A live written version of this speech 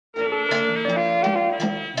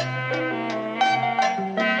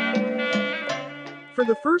For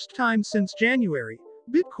the first time since January,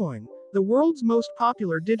 Bitcoin, the world's most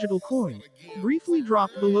popular digital coin, briefly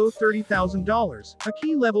dropped below $30,000, a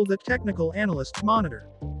key level that technical analysts monitor.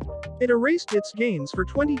 It erased its gains for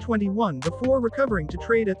 2021 before recovering to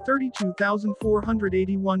trade at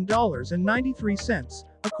 $32,481.93,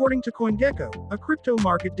 according to CoinGecko, a crypto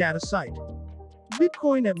market data site.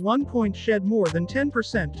 Bitcoin at one point shed more than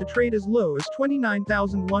 10% to trade as low as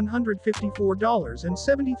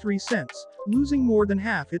 $29,154.73, losing more than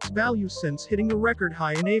half its value since hitting a record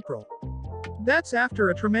high in April. That's after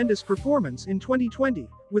a tremendous performance in 2020,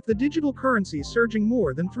 with the digital currency surging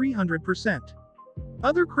more than 300%.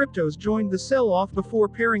 Other cryptos joined the sell-off before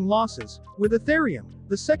pairing losses, with Ethereum,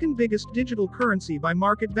 the second biggest digital currency by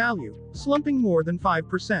market value, slumping more than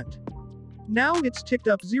 5%. Now it's ticked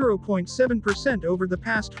up 0.7% over the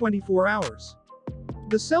past 24 hours.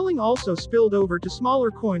 The selling also spilled over to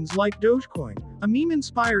smaller coins like Dogecoin, a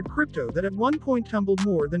meme-inspired crypto that at one point tumbled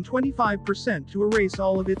more than 25% to erase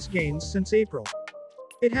all of its gains since April.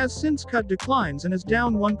 It has since cut declines and is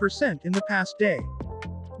down 1% in the past day.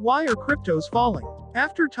 Why are cryptos falling?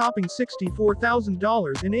 After topping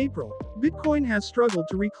 $64,000 in April, Bitcoin has struggled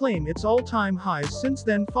to reclaim its all-time highs since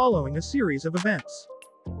then following a series of events.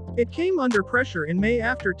 It came under pressure in May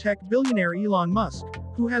after tech billionaire Elon Musk,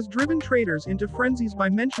 who has driven traders into frenzies by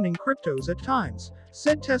mentioning cryptos at times,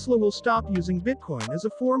 said Tesla will stop using Bitcoin as a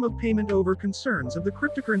form of payment over concerns of the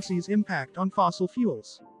cryptocurrency's impact on fossil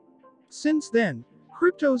fuels. Since then,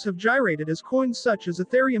 cryptos have gyrated as coins such as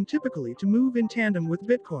Ethereum typically to move in tandem with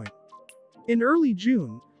Bitcoin. In early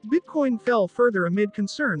June, Bitcoin fell further amid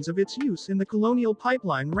concerns of its use in the Colonial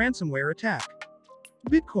Pipeline ransomware attack.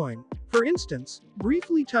 Bitcoin, for instance,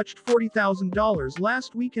 briefly touched $40,000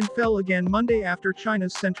 last week and fell again Monday after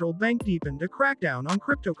China's central bank deepened a crackdown on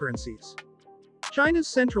cryptocurrencies. China's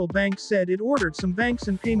central bank said it ordered some banks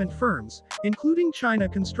and payment firms, including China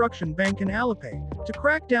Construction Bank and Alipay, to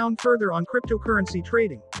crack down further on cryptocurrency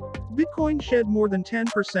trading. Bitcoin shed more than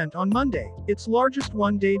 10% on Monday, its largest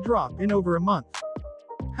one-day drop in over a month.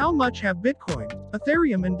 How much have Bitcoin,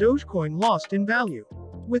 Ethereum and Dogecoin lost in value?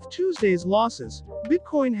 With Tuesday's losses,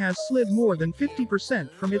 Bitcoin has slid more than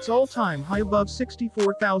 50% from its all-time high above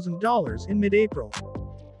 $64,000 in mid-April.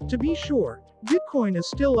 To be sure, Bitcoin is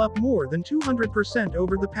still up more than 200%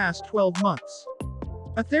 over the past 12 months.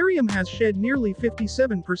 Ethereum has shed nearly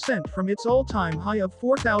 57% from its all-time high of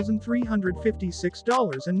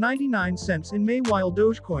 $4,356.99 in May, while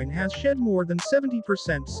Dogecoin has shed more than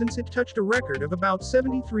 70% since it touched a record of about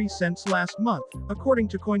 73 cents last month, according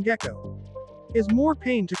to CoinGecko. Is more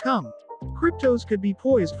pain to come? Cryptos could be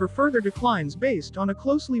poised for further declines based on a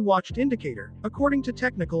closely watched indicator, according to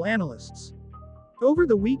technical analysts. Over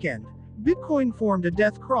the weekend, Bitcoin formed a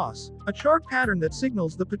death cross, a chart pattern that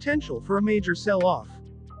signals the potential for a major sell-off.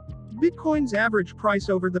 Bitcoin's average price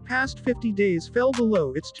over the past 50 days fell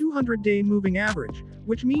below its 200-day moving average,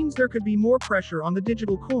 which means there could be more pressure on the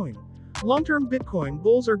digital coin. Long-term Bitcoin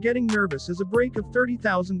bulls are getting nervous as a break of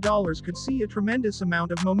 $30,000 could see a tremendous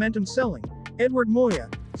amount of momentum selling, Edward Moya,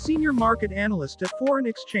 senior market analyst at foreign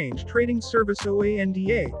exchange trading service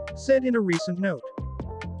OANDA, said in a recent note.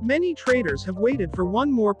 Many traders have waited for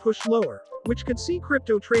one more push lower, which could see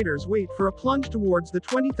crypto traders wait for a plunge towards the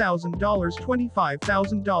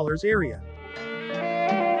 $20,000-$25,000 area.